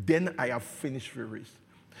 Then I have finished the race.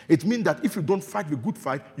 It means that if you don't fight the good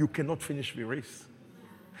fight, you cannot finish the race.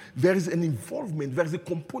 There is an involvement, there is a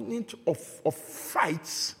component of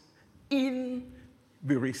fights in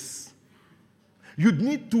the race. You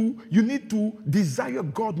need to desire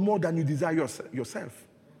God more than you desire yourself.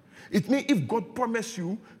 It means if God promised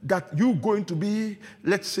you that you're going to be,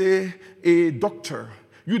 let's say, a doctor,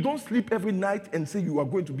 you don't sleep every night and say you are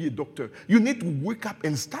going to be a doctor. You need to wake up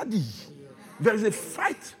and study. There is a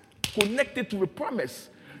fight connected to a promise.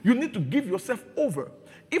 You need to give yourself over.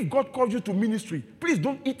 If God calls you to ministry, please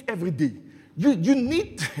don't eat every day. You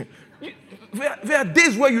need, there are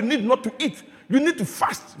days where you need not to eat. You need to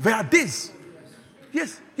fast. There are days.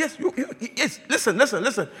 Yes.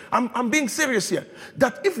 Listen. I'm being serious here.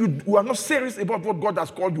 That if you are not serious about what God has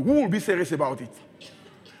called you, who will be serious about it?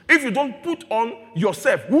 If you don't put on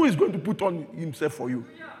yourself, who is going to put on himself for you?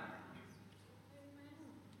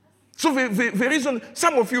 So the reason,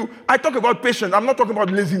 some of you, I talk about patience, I'm not talking about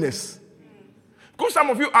laziness. Because some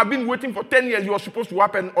of you have been waiting for 10 years, you are supposed to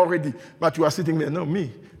happen already, but you are sitting there, no,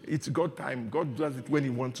 me, it's God time. God does it when he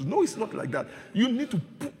wants to. No, it's not like that. You need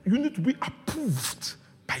to be approved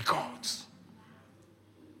by God.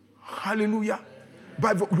 Hallelujah.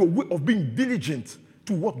 By your way of being diligent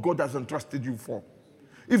to what God has entrusted you for.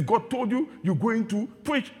 If God told you you're going to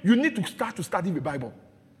preach, you need to start to study the Bible.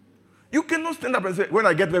 You cannot stand up and say, when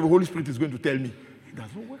I get there, the Holy Spirit is going to tell me. It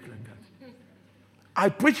doesn't work like that. I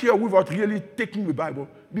preach here without really taking the Bible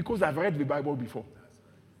because I've read the Bible before.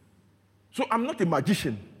 So I'm not a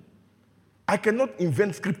magician. I cannot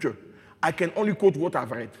invent scripture. I can only quote what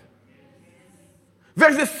I've read.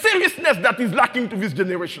 There's a seriousness that is lacking to this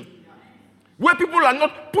generation, where people are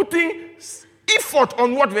not putting effort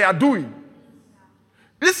on what they are doing.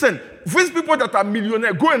 Listen, these people that are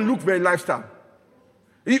millionaires, go and look their lifestyle.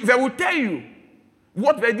 They will tell you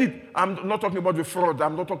what they did. I'm not talking about the fraud.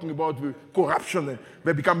 I'm not talking about the corruption.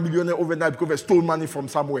 They become millionaires overnight because they stole money from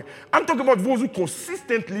somewhere. I'm talking about those who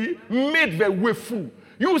consistently made their way through.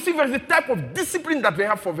 You will see there's a type of discipline that they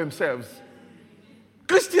have for themselves.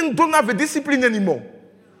 Christians don't have a discipline anymore.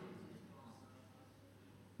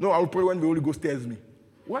 No, I'll pray when the Holy Ghost tells me.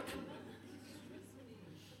 What?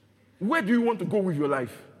 Where do you want to go with your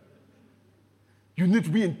life? You need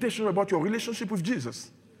to be intentional about your relationship with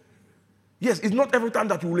Jesus. Yes, it's not every time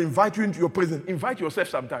that he will invite you into your presence. Invite yourself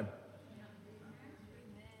sometime.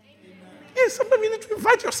 Yes, sometimes you need to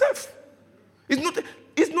invite yourself. It's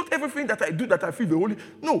not everything that I do that I feel the Holy.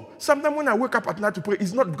 No, sometimes when I wake up at night to pray,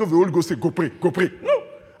 it's not because the Holy Ghost says, go pray, go pray. No,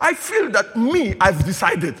 I feel that I've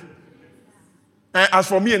decided. As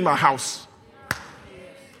for me and my house.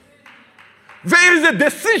 There is a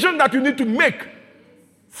decision that you need to make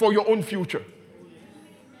for your own future.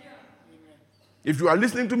 If you are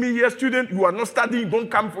listening to me here, student, you are not studying, don't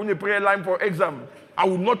come from a prayer line for exam. I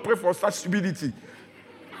will not pray for such stupidity.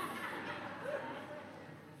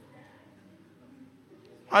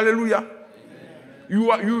 Hallelujah.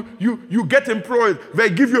 You get employed, they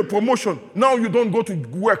give you a promotion. Now you don't go to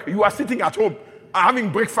work. You are sitting at home,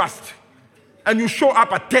 having breakfast. And you show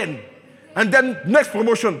up at 10. And then next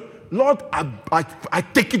promotion, Lord, I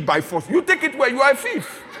take it by force. You take it where you are a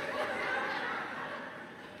thief.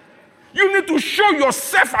 You need to show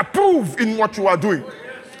yourself approved in what you are doing.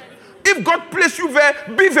 If God placed you there,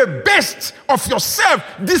 be the best of yourself,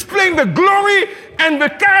 displaying the glory and the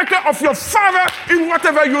character of your Father in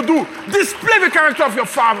whatever you do. Display the character of your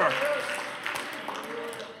Father.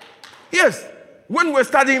 Yes. When we're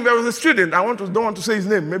studying, there was a student. Don't want to say his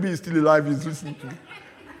name. Maybe he's still alive. He's listening to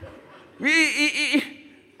me.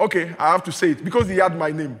 Okay, I have to say it because he had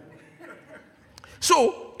my name.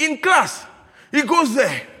 So, in class, he goes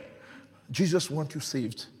there. Jesus wants you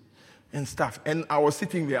saved and stuff. And I was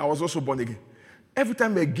sitting there. I was also born again. Every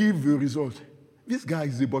time I give the result, this guy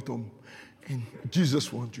is the bottom. And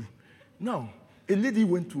Jesus wants you. Now, a lady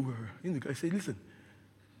went to her. I said, listen,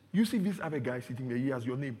 you see this other guy sitting there, he has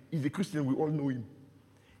your name. He's a Christian, we all know him.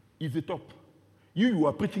 He's the top. You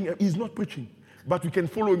are preaching, he's not preaching. But we can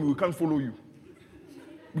follow him, we can't follow you.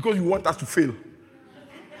 Because you want us to fail.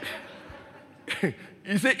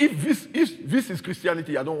 He said, if this is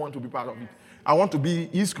Christianity, I don't want to be part of it. I want to be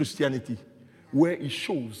his Christianity, where it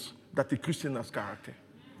shows that a Christian has character.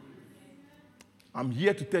 I'm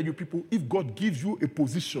here to tell you people, if God gives you a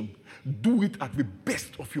position, do it at the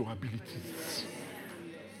best of your abilities.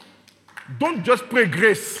 Don't just pray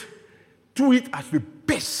grace. Do it at the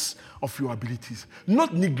best of your abilities.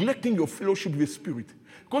 Not neglecting your fellowship with the Spirit.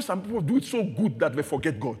 Because some people do it so good that they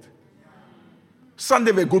forget God.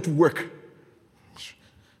 Sunday they go to work.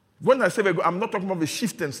 When I say they go, I'm not talking about the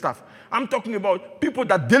shift and stuff. I'm talking about people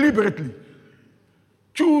that deliberately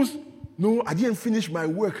choose, no, I didn't finish my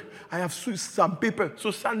work. I have some paper.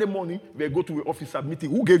 So Sunday morning, they go to the office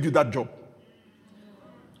submitting. Who gave you that job?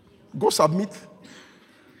 Go submit.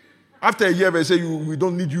 After a year, they say, we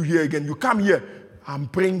don't need you here again. You come here. I'm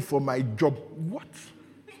praying for my job. What?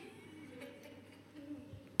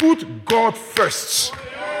 Put God first.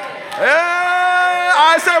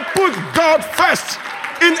 I said, put God first.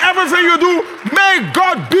 In everything you do, may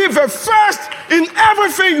God be the first in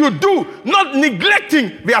everything you do, not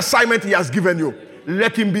neglecting the assignment He has given you.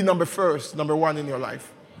 Let Him be number one in your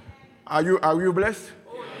life. Are you blessed?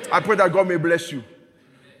 I pray that God may bless you.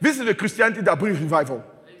 This is the Christianity that brings revival.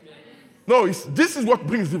 No, this is what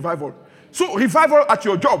brings revival. So revival at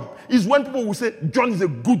your job is when people will say, John is a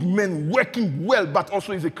good man, working well, but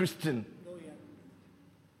also is a Christian.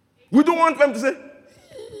 We don't want them to say,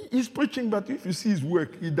 he's preaching, but if you see his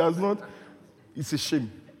work, he does not. It's a shame.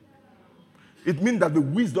 It means that the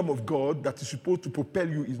wisdom of God that is supposed to propel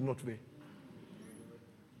you is not there.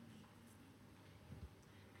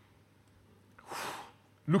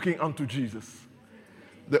 Looking unto Jesus,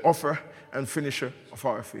 the author and finisher of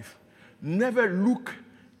our faith. Never look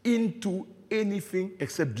into anything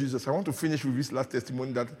except Jesus. I want to finish with this last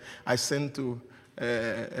testimony that I sent to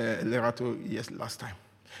Lerato last time.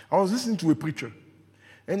 I was listening to a preacher,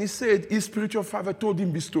 and he said his spiritual father told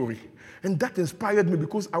him this story. And that inspired me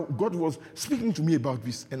because God was speaking to me about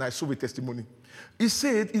this, and I saw the testimony. He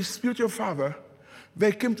said his spiritual father,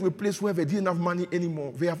 they came to a place where they didn't have money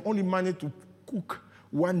anymore. They have only money to cook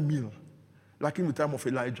one meal, like in the time of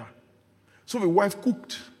Elijah. So the wife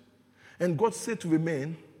cooked. And God said to the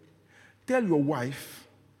man, tell your wife,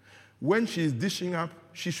 when she is dishing up,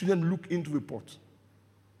 she shouldn't look into the pot.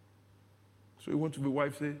 So he went to the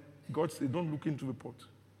wife and said, God said, don't look into the pot.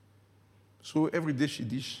 So every day she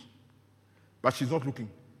dish, but she's not looking.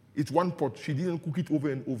 It's one pot. She didn't cook it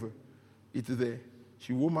over and over. It's there.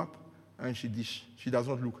 She warm up and she dish. She does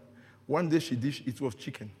not look. One day she dish, it was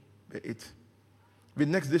chicken. They ate. The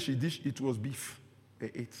next day she dish, it was beef.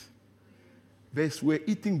 They ate. They were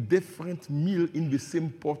eating different meal in the same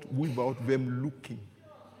pot without them looking.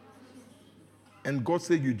 And God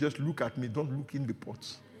said, you just look at me, don't look in the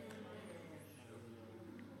pots.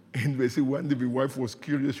 And they say one day the wife was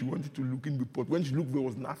curious, she wanted to look in the pot. When she looked, there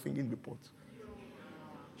was nothing in the pot.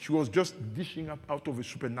 She was just dishing up out of a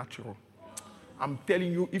supernatural. I'm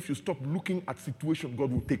telling you, if you stop looking at situation,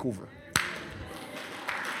 God will take over.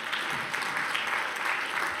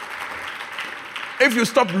 If you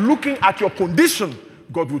stop looking at your condition,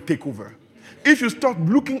 God will take over. If you stop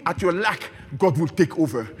looking at your lack, God will take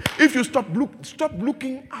over. If you stop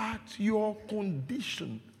looking at your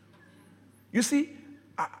condition. You see,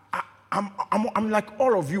 I'm like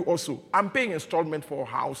all of you also. I'm paying installment for a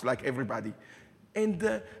house like everybody. And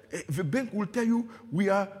the bank will tell you we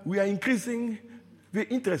are increasing the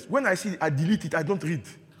interest. When I see it, I delete it. I don't read.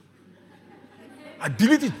 I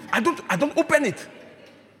delete it. I don't open it.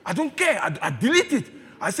 I don't care. I delete it.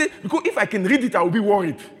 I say, because if I can read it, I will be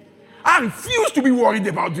worried. I refuse to be worried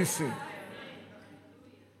about this thing.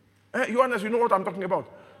 You know what I'm talking about?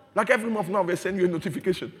 Like every month now, they send you a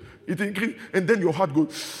notification. It increases, and then your heart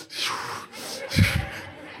goes.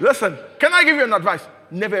 Listen, can I give you an advice?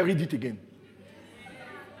 Never read it again.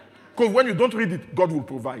 Because when you don't read it, God will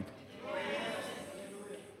provide.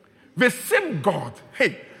 The same God.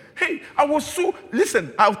 Hey,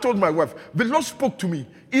 listen, I told my wife, the Lord spoke to me.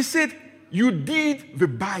 He said, you did the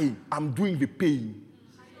buying, I'm doing the paying.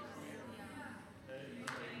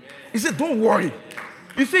 He said, don't worry.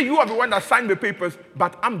 He said, you are the one that signed the papers,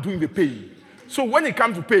 but I'm doing the paying. So when it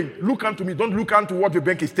comes to paying, look unto me. Don't look unto what the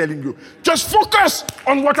bank is telling you. Just focus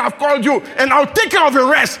on what I've called you, and I'll take care of the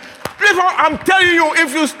rest. I'm telling you,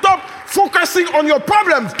 if you stop focusing on your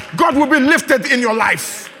problems, God will be lifted in your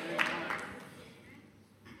life.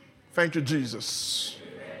 Thank you, Jesus.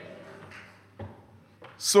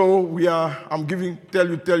 So tell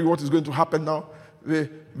you what is going to happen now. The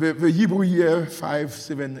Hebrew year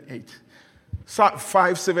 5783.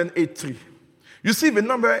 5783. You see the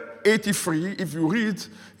number 83, if you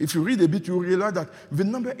read a bit, you realize that the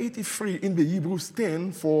number 83 in the Hebrew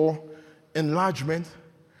stands for enlargement,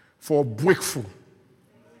 for breakthrough.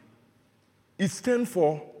 It stands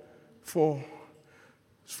for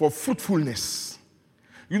fruitfulness.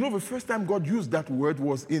 You know, the first time God used that word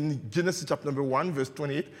was in Genesis chapter number 1, verse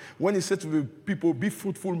 28, when he said to the people, be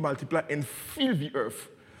fruitful, multiply, and fill the earth.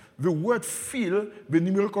 The word fill, the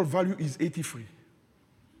numerical value is 83.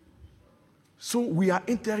 So we are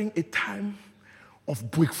entering a time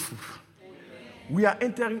of breakthrough. We are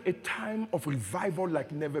entering a time of revival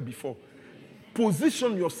like never before.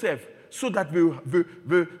 Position yourself so that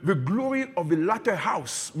the glory of the latter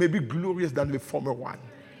house may be glorious than the former one.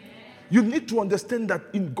 You need to understand that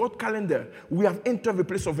in God's calendar, we have entered the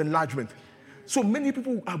place of enlargement. So many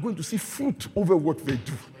people are going to see fruit over what they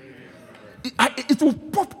do. It will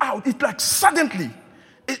pop out. It's like suddenly,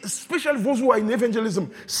 especially those who are in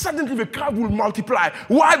evangelism, suddenly the crowd will multiply.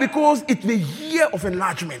 Why? Because it's the year of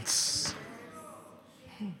enlargements.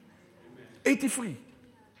 83.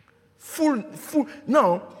 Full.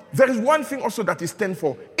 Now, there is one thing also that it stands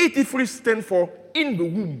for. 83 stands for in the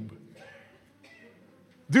womb.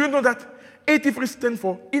 Do you know that? 83 stands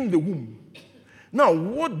for in the womb. Now,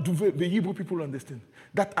 what do the Hebrew people understand?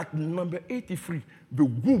 That at number 83, the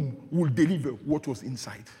womb will deliver what was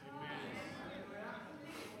inside.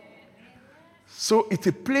 So it's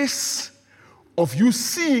a place of you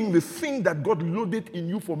seeing the thing that God loaded in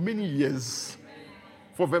you for many years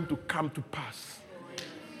for them to come to pass.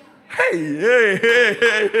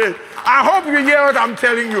 Hey. I hope you hear what I'm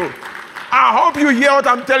telling you.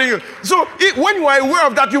 So when you are aware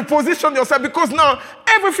of that, you position yourself, because now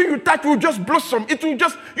everything you touch will just blossom. You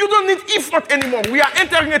don't need effort anymore. We are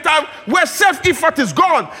entering a time where self-effort is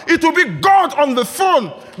gone. It will be God on the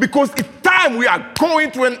throne, because it's time we are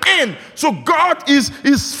going to an end. So God is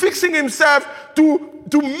fixing himself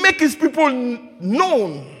to make his people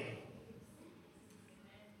known.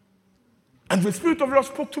 And the Spirit of the Lord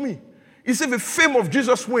spoke to me. He said the fame of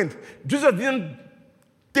Jesus went. Jesus didn't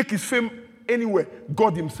take his fame anywhere.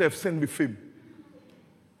 God himself sent the fame.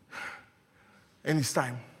 And it's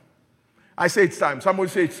time. I say it's time. Somebody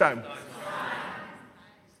say it's time.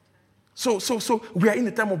 So we are in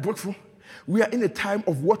a time of breakthrough. We are in a time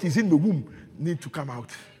of what is in the womb need to come out.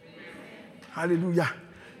 Hallelujah.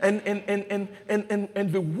 And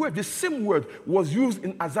the word, the same word was used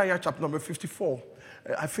in Isaiah chapter number 54.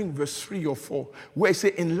 I think verse 3 or 4, where it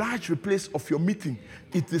says, enlarge the place of your meeting.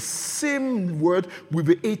 It's the same word with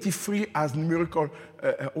the 83 as numerical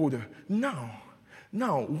order. Now,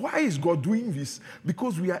 why is God doing this?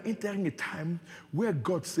 Because we are entering a time where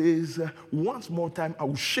God says, once more time, I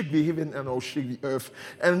will shake the heaven and I will shake the earth.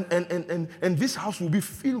 And this house will be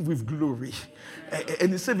filled with glory.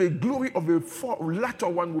 And he said the glory of the latter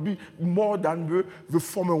one will be more than the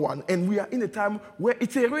former one. And we are in a time where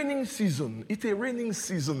it's a raining season. It's a raining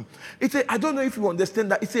season. I don't know if you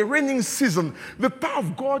understand that. It's a raining season. The power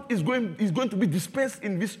of God is going to be dispensed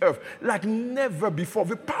in this earth like never before.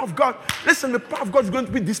 The power of God, listen, the power of God is going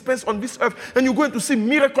to be dispensed on this earth. And you're going to see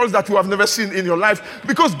miracles that you have never seen in your life.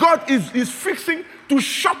 Because God is fixing to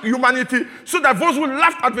shock humanity so that those who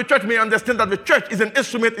laughed at the church may understand that the church is an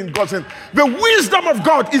instrument in God's hand. The wisdom of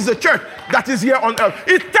God is the church that is here on earth.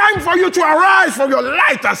 It's time for you to arise, for your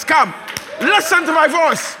light has come. Listen to my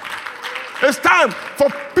voice. It's time for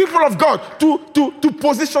people of God to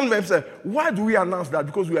position themselves. Why do we announce that?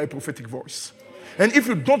 Because we are a prophetic voice. And if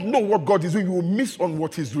you don't know what God is doing, you will miss on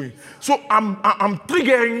what he's doing. So I'm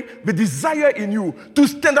triggering the desire in you to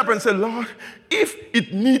stand up and say, Lord, if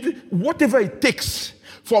it needs, whatever it takes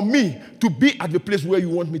for me to be at the place where you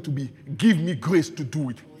want me to be, give me grace to do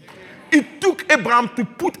it. It took Abraham to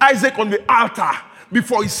put Isaac on the altar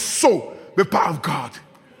before he saw the power of God.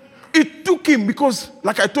 It took him because,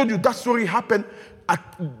 like I told you, that story happened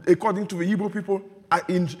according to the Hebrew people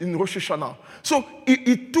in Rosh Hashanah. So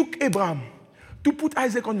it took Abraham to put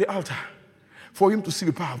Isaac on the altar for him to see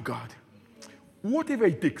the power of God. Whatever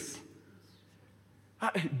it takes.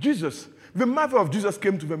 Jesus, the mother of Jesus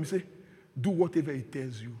came to them and said, do whatever it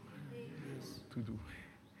tells you to do.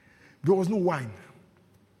 There was no wine.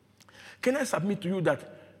 Can I submit to you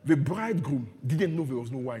that the bridegroom didn't know there was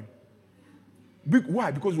no wine? Why?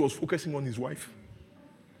 Because he was focusing on his wife.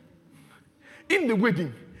 In the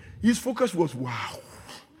wedding, his focus was, wow.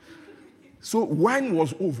 So wine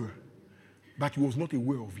was over. But he was not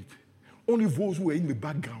aware of it. Only those who were in the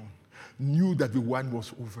background knew that the wine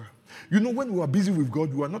was over. You know, when you are busy with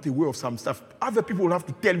God, you are not aware of some stuff. Other people will have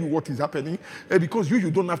to tell you what is happening because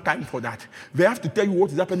you don't have time for that. They have to tell you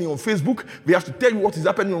what is happening on Facebook. They have to tell you what is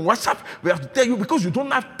happening on WhatsApp. They have to tell you because you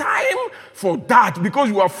don't have time for that because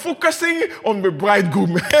you are focusing on the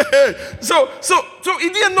bridegroom. So he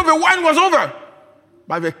didn't know the wine was over.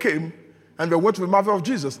 But they came and they went to the mother of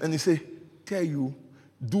Jesus and he said, tell you,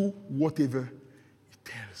 do whatever it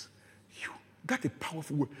tells you. That's a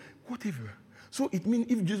powerful word. Whatever. So it means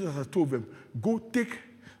if Jesus had told them, go take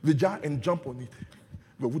the jar and jump on it,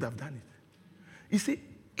 they would have done it. He said,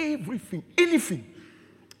 everything, anything.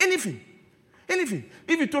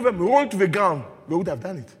 If he told them, roll to the ground, they would have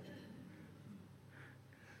done it.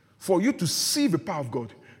 For you to see the power of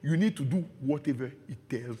God, you need to do whatever it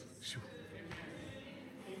tells you.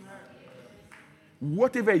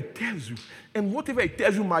 Whatever it tells you. And whatever it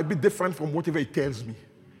tells you might be different from whatever it tells me.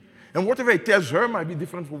 And whatever it tells her might be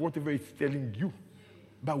different from whatever it's telling you.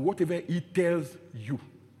 But whatever it tells you.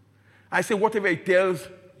 I say whatever it tells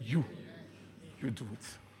you, you do it.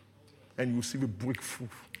 And you see the breakthrough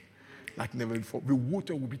like never before. The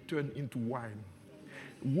water will be turned into wine.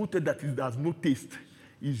 Water that has no taste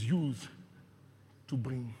is used to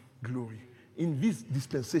bring glory. In this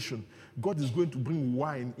dispensation, God is going to bring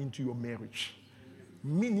wine into your marriage.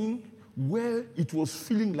 Meaning, where it was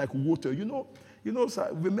feeling like water. You know,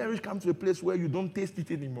 sir, the marriage comes to a place where you don't taste it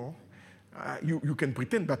anymore. You can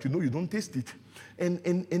pretend that you don't taste it. And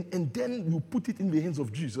then you put it in the hands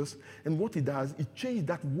of Jesus. And what he does, he changes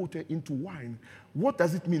that water into wine. What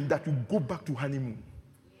does it mean? That you go back to honeymoon.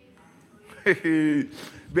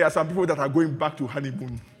 There are some people that are going back to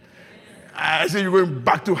honeymoon. I say you're going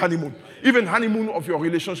back to honeymoon. Even honeymoon of your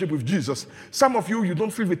relationship with Jesus. Some of you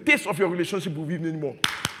don't feel the taste of your relationship with him anymore.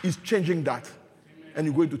 He's changing that. And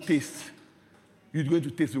you're going to taste. You're going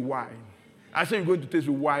to taste the wine. I say you're going to taste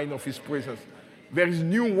the wine of his presence. There is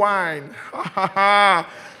new wine.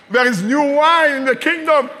 There is new wine in the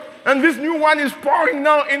kingdom. And this new wine is pouring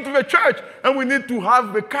now into the church. And we need to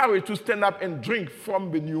have the courage to stand up and drink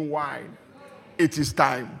from the new wine. It is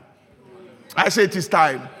time. I say it is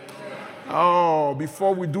time. Oh,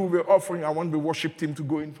 before we do the offering, I want the worship team to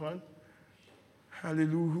go in front.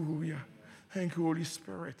 Hallelujah. Thank you, Holy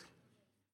Spirit.